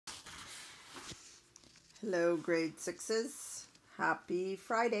Hello, grade sixes. Happy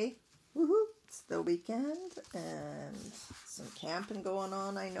Friday. Woohoo! It's the weekend and some camping going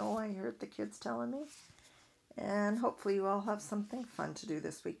on. I know, I heard the kids telling me. And hopefully you all have something fun to do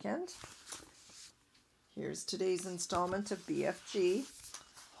this weekend. Here's today's installment of BFG.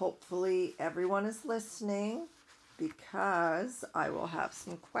 Hopefully everyone is listening because I will have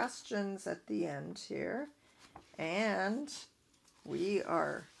some questions at the end here. And we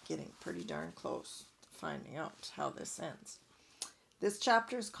are getting pretty darn close to finding out how this ends. This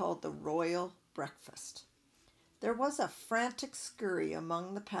chapter is called The Royal Breakfast. There was a frantic scurry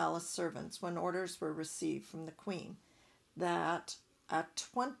among the palace servants when orders were received from the Queen that a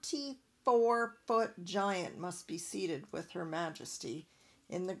 24-foot giant must be seated with Her Majesty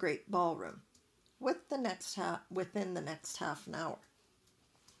in the great ballroom within the next half an hour.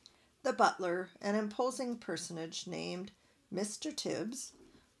 The butler, an imposing personage named Mr. Tibbs,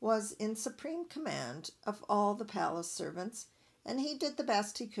 was in supreme command of all the palace servants, and he did the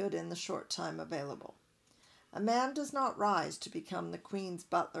best he could in the short time available. A man does not rise to become the Queen's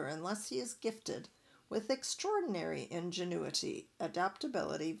butler unless he is gifted with extraordinary ingenuity,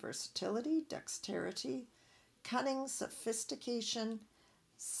 adaptability, versatility, dexterity, cunning, sophistication,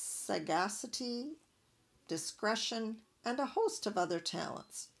 sagacity, discretion, and a host of other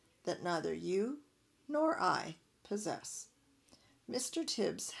talents that neither you nor I possess. Mr.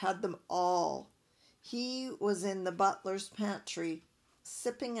 Tibbs had them all. He was in the butler's pantry,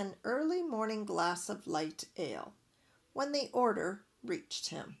 sipping an early morning glass of light ale, when the order reached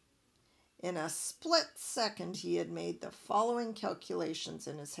him. In a split second he had made the following calculations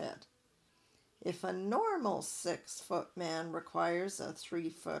in his head. If a normal 6-foot man requires a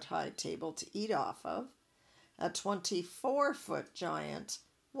 3-foot high table to eat off of, a 24-foot giant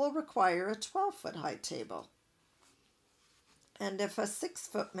will require a 12-foot high table. And if a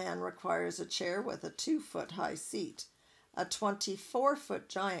 6-foot man requires a chair with a 2-foot high seat, a 24-foot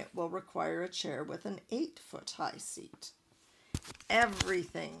giant will require a chair with an 8-foot high seat.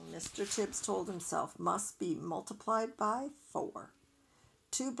 Everything, Mr. Tibbs told himself, must be multiplied by 4.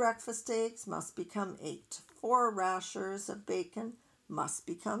 2 breakfast eggs must become 8. 4 rashers of bacon must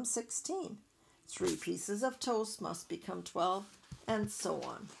become 16. 3 pieces of toast must become 12, and so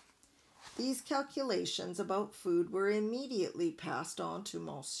on. These calculations about food were immediately passed on to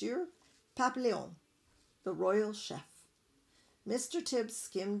Monsieur Papillon, the royal chef. Mr. Tibbs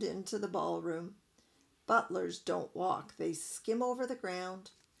skimmed into the ballroom. Butlers don't walk, they skim over the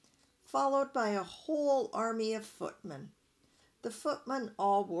ground, followed by a whole army of footmen. The footmen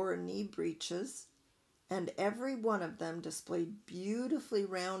all wore knee breeches, and every one of them displayed beautifully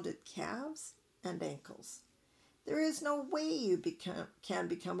rounded calves and ankles. There is no way you can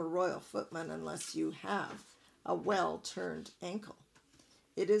become a royal footman unless you have a well-turned ankle.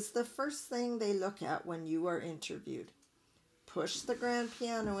 It is the first thing they look at when you are interviewed. "Push the grand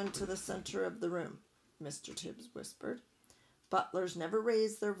piano into the center of the room," Mr. Tibbs whispered. Butlers never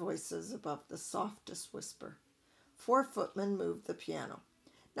raised their voices above the softest whisper. 4 footmen moved the piano.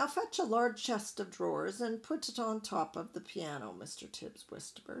 "Now fetch a large chest of drawers and put it on top of the piano," Mr. Tibbs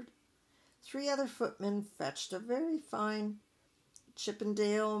whispered. 3 other footmen fetched a very fine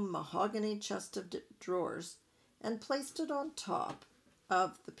Chippendale mahogany chest of drawers and placed it on top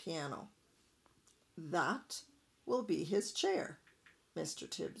of the piano. "That will be his chair," Mr.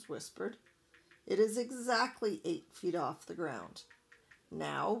 Tibbs whispered. "It is exactly 8 feet off the ground.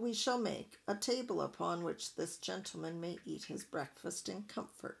 Now we shall make a table upon which this gentleman may eat his breakfast in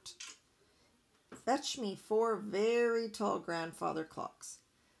comfort. Fetch me 4 very tall grandfather clocks.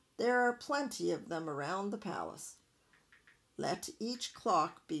 There are plenty of them around the palace. Let each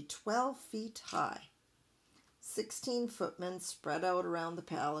clock be 12 feet high." 16 footmen spread out around the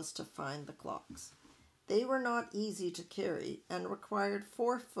palace to find the clocks. They were not easy to carry and required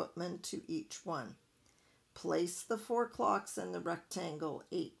 4 footmen to each one. "Place the 4 clocks in the rectangle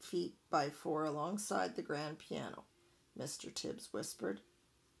 8 feet by 4 alongside the grand piano," Mr. Tibbs whispered.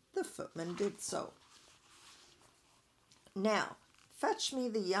 The footman did so. "Now, fetch me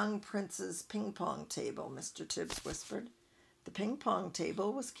the young prince's ping-pong table," Mr. Tibbs whispered. The ping-pong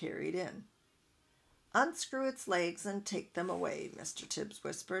table was carried in. "Unscrew its legs and take them away," Mr. Tibbs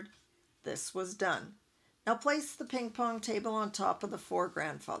whispered. This was done. "Now place the ping-pong table on top of the 4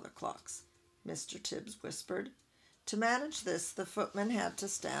 grandfather clocks," Mr. Tibbs whispered. To manage this, the footmen had to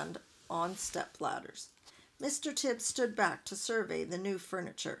stand on step ladders. Mr. Tibbs stood back to survey the new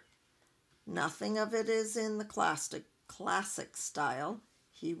furniture. "Nothing of it is in the classic style,"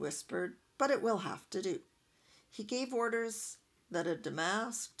 he whispered, "but it will have to do." He gave orders that a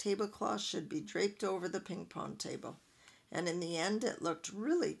damask tablecloth should be draped over the ping-pong table, and in the end it looked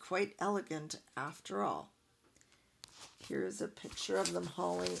really quite elegant after all. Here's a picture of them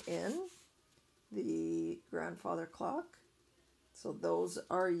hauling in the grandfather clock. So those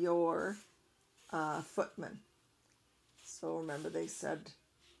are your footmen. So remember they said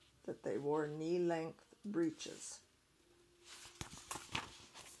that they wore knee-length breeches.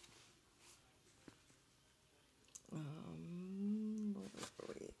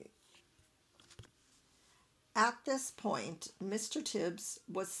 At this point, Mr. Tibbs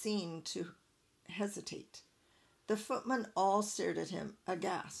was seen to hesitate. The footmen all stared at him,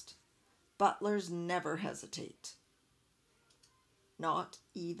 aghast. Butlers never hesitate. Not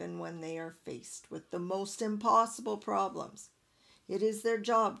even when they are faced with the most impossible problems. It is their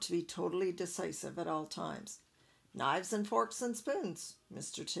job to be totally decisive at all times. "Knives and forks and spoons,"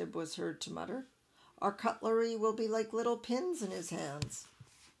 Mr. Tibbs was heard to mutter. "Our cutlery will be like little pins in his hands."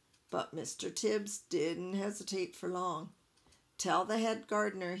 But Mr. Tibbs didn't hesitate for long. "Tell the head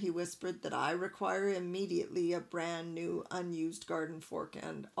gardener," he whispered, "that I require immediately a brand new unused garden fork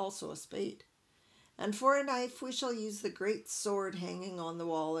and also a spade. And for a knife we shall use the great sword hanging on the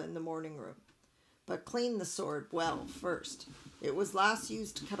wall in the morning room. But clean the sword well first. It was last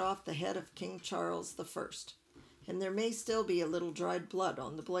used to cut off the head of King Charles I, and there may still be a little dried blood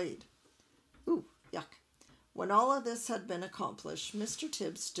on the blade." Ooh, yuck. When all of this had been accomplished, Mr.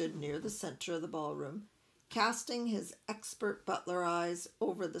 Tibbs stood near the center of the ballroom, casting his expert butler eyes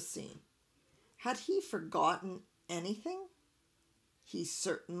over the scene. Had he forgotten anything? He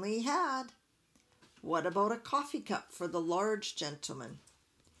certainly had. What about a coffee cup for the large gentleman?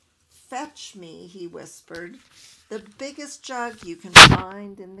 "Fetch me," he whispered, "the biggest jug you can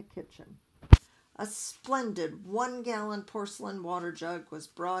find in the kitchen." A splendid 1-gallon porcelain water jug was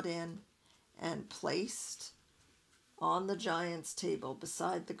brought in and placed on the giant's table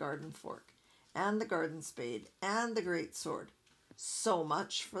beside the garden fork and the garden spade and the great sword. So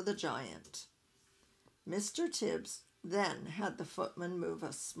much for the giant. Mr. Tibbs then had the footman move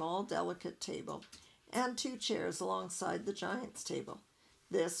a small delicate table and 2 chairs alongside the giant's table.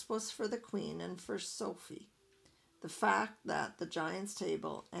 This was for the Queen and for Sophie. The fact that the giant's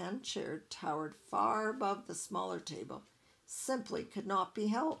table and chair towered far above the smaller table simply could not be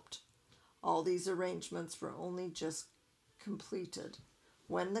helped. All these arrangements were only just completed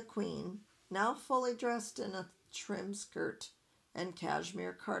when the Queen, now fully dressed in a trim skirt and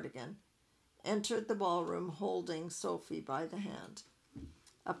cashmere cardigan, entered the ballroom holding Sophie by the hand.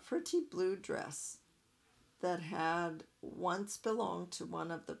 A pretty blue dress that had once belonged to one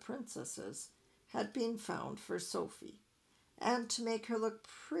of the princesses had been found for Sophie, and to make her look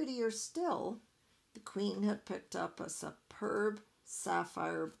prettier still, the Queen had picked up a superb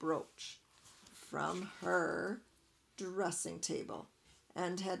sapphire brooch from her dressing table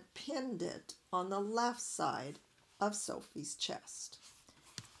and had pinned it on the left side of Sophie's chest.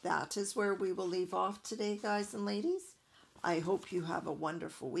 That is where we will leave off today, guys and ladies. I hope you have a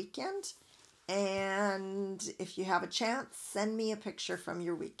wonderful weekend. And if you have a chance, send me a picture from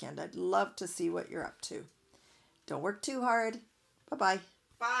your weekend. I'd love to see what you're up to. Don't work too hard. Bye-bye.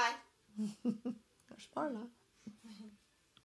 Bye. There's Marla.